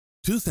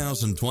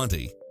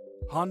2020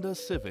 Honda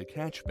Civic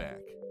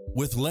Hatchback.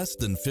 With less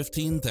than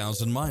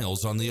 15,000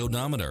 miles on the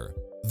odometer,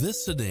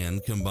 this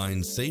sedan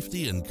combines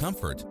safety and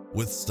comfort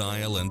with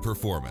style and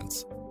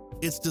performance.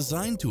 It's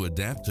designed to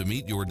adapt to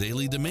meet your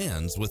daily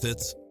demands with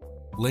its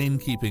lane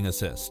keeping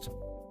assist,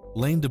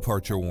 lane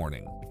departure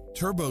warning,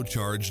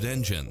 turbocharged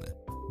engine,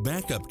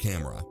 backup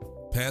camera,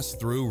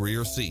 pass-through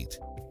rear seat,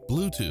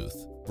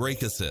 Bluetooth,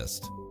 brake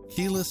assist,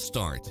 keyless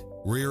start,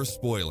 rear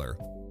spoiler,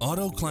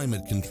 auto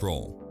climate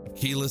control,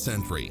 keyless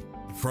entry,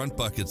 front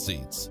bucket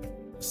seats,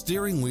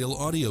 steering wheel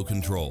audio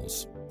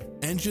controls,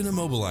 engine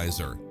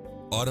immobilizer,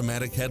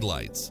 automatic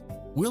headlights.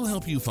 We'll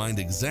help you find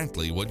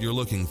exactly what you're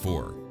looking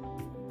for.